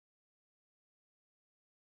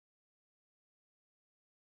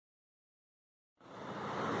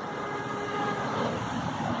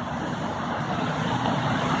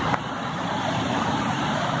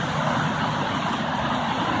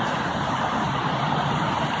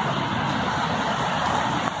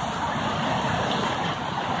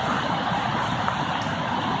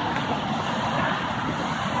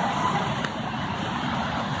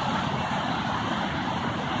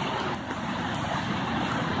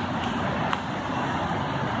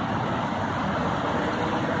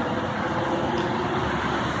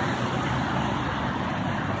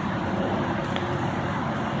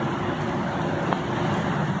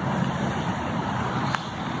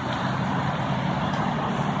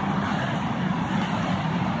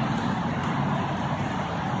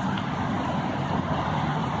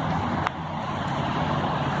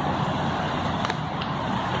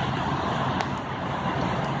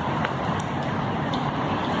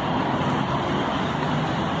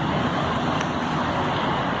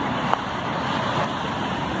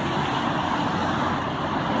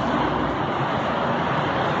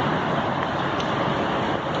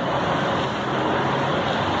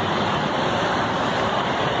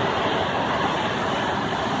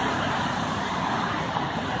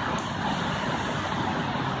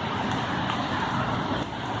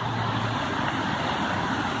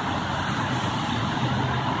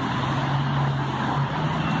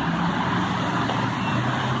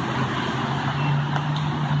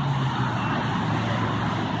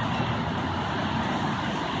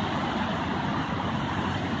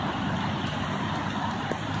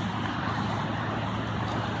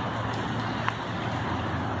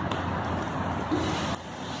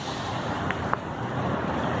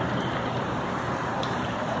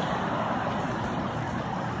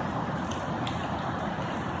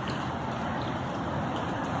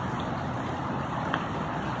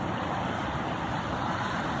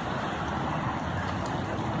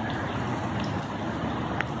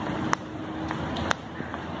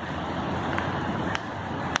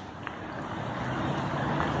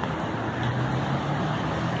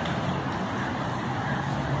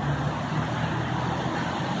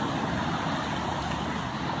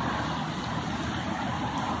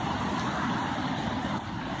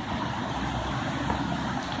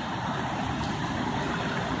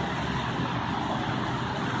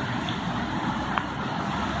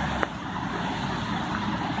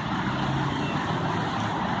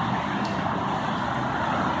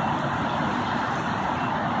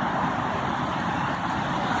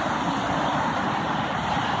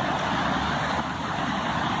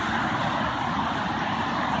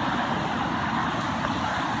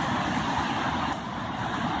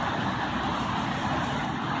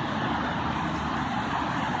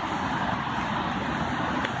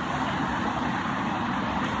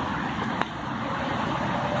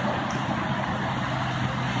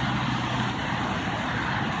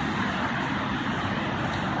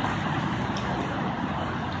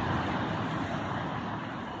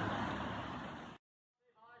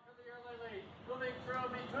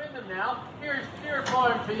now. Here's Pure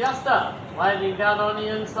Fiesta. Landing down on the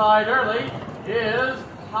inside early is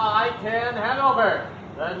High 10 Hanover.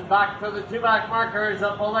 Then back to the two back markers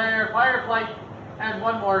of Belair Fireflight and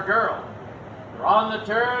one more girl. They're on the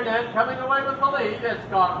turn and coming away with the lead. It's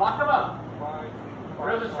got Walkabout.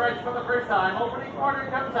 Through the stretch for the first time. Opening quarter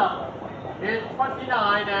comes up. It's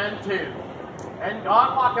 29 and 2. And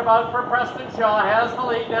Gone Walkabout for Preston Shaw has the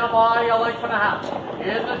lead now by a length and a half.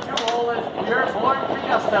 In the two-hole is Pure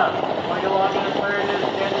Fiesta. Going along in the third is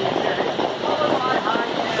Jenny J. Followed by High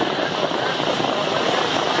 10.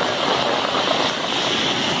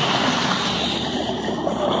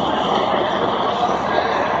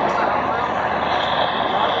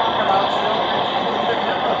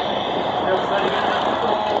 Still setting in the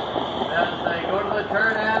two-hole. As they go to the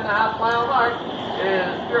turn and the half-mile mark is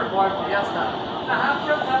Pure Fiesta. The half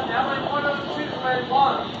jumps up now in 102 and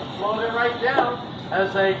 1. Slowed it right down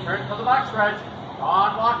as they turn for the backstretch.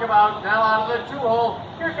 On Walkabout, now out of the two-hole.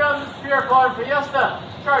 Here comes Pure Fiesta,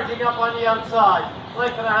 charging up on the outside.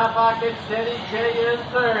 Length and a half back, it's Denny J in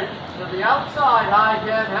third. To the outside, High 10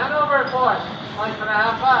 Hanover fourth. Length and a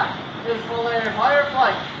half back is Belair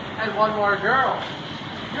Fireflight and one more girl.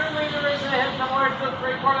 Your leader is ahead towards the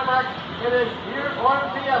three-quarter mark. It is Pure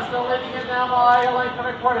Fiesta leading it now by a length and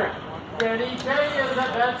a quarter. Jenny J is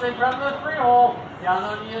advancing from the three-hole. Down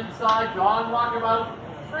on the inside, Gone Walkabout.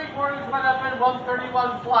 Three quarters went up in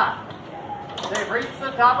 131 flat. They've reached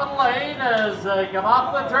the top of the lane as they come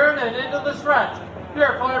off the turn and into the stretch.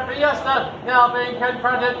 Pure Fiesta now being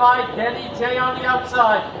confronted by Jenny J on the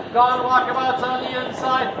outside. Gone Walkabout's on the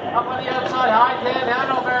inside. Up on the outside, High 10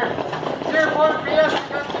 Hanover. Pure Fiesta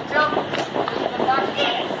got the jump. Into the back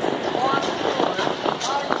end.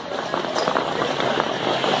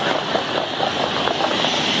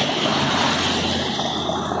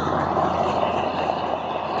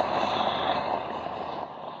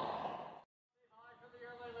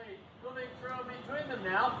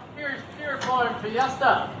 Now, here's Pure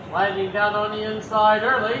Fiesta. Landing down on the inside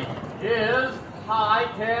early is High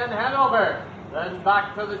 10 Hanover. Then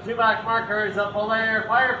back to the two back markers of Belair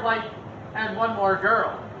Fireflight and one more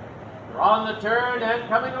girl. They're on the turn and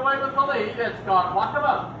coming away with the lead. It's got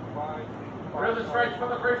Walkabout. Through the stretch for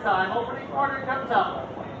the first time. Opening quarter comes up.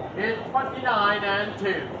 It's 29 and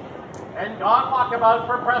 2. And Gone Walkabout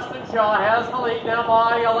for Preston Shaw has the lead now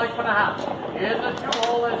by a length and a half. In the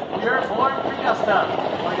two-hole is Pure Fiesta.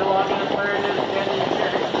 Going along in the third is Jenny J.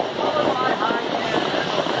 Followed by High 10.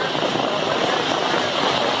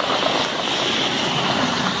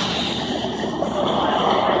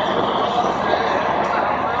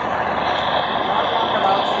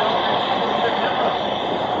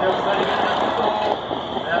 Still setting in the two-hole.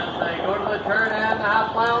 As they go to the turn and the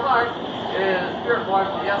half-mile mark is Pure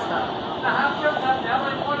Fiesta. The half jumps up now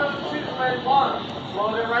in 102 and 1.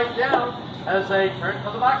 Slowed it right down as they turn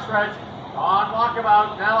for the backstretch. On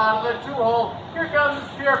Walkabout, now out of the two-hole. Here comes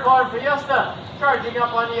Pure Fiesta, charging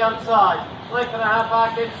up on the outside. Length and a half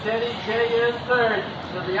back, it's Denny J in third.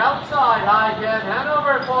 To the outside, High 10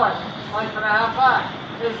 Hanover fourth. Length and a half back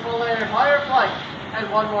is Belair Fireflight and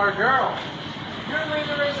one more girl. Your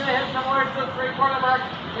leader is ahead towards the three-quarter mark.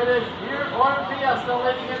 It is Pure Fiesta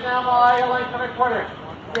leading it now by a length and a quarter.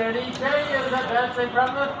 Jenny J is advancing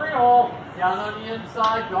from the three-hole. Down on the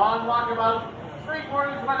inside, Gone Walkabout. Three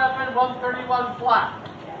quarters went up in 131 flat.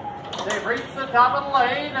 They've reached the top of the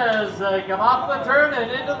lane as they come off the turn and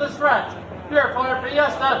into the stretch. Pure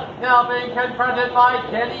Fiesta now being confronted by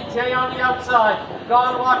Jenny J on the outside.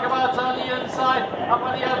 Gone Walkabout's on the inside. Up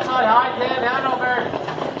on the outside, High 10 Hanover.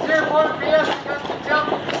 Pure Fiesta got the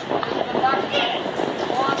jump.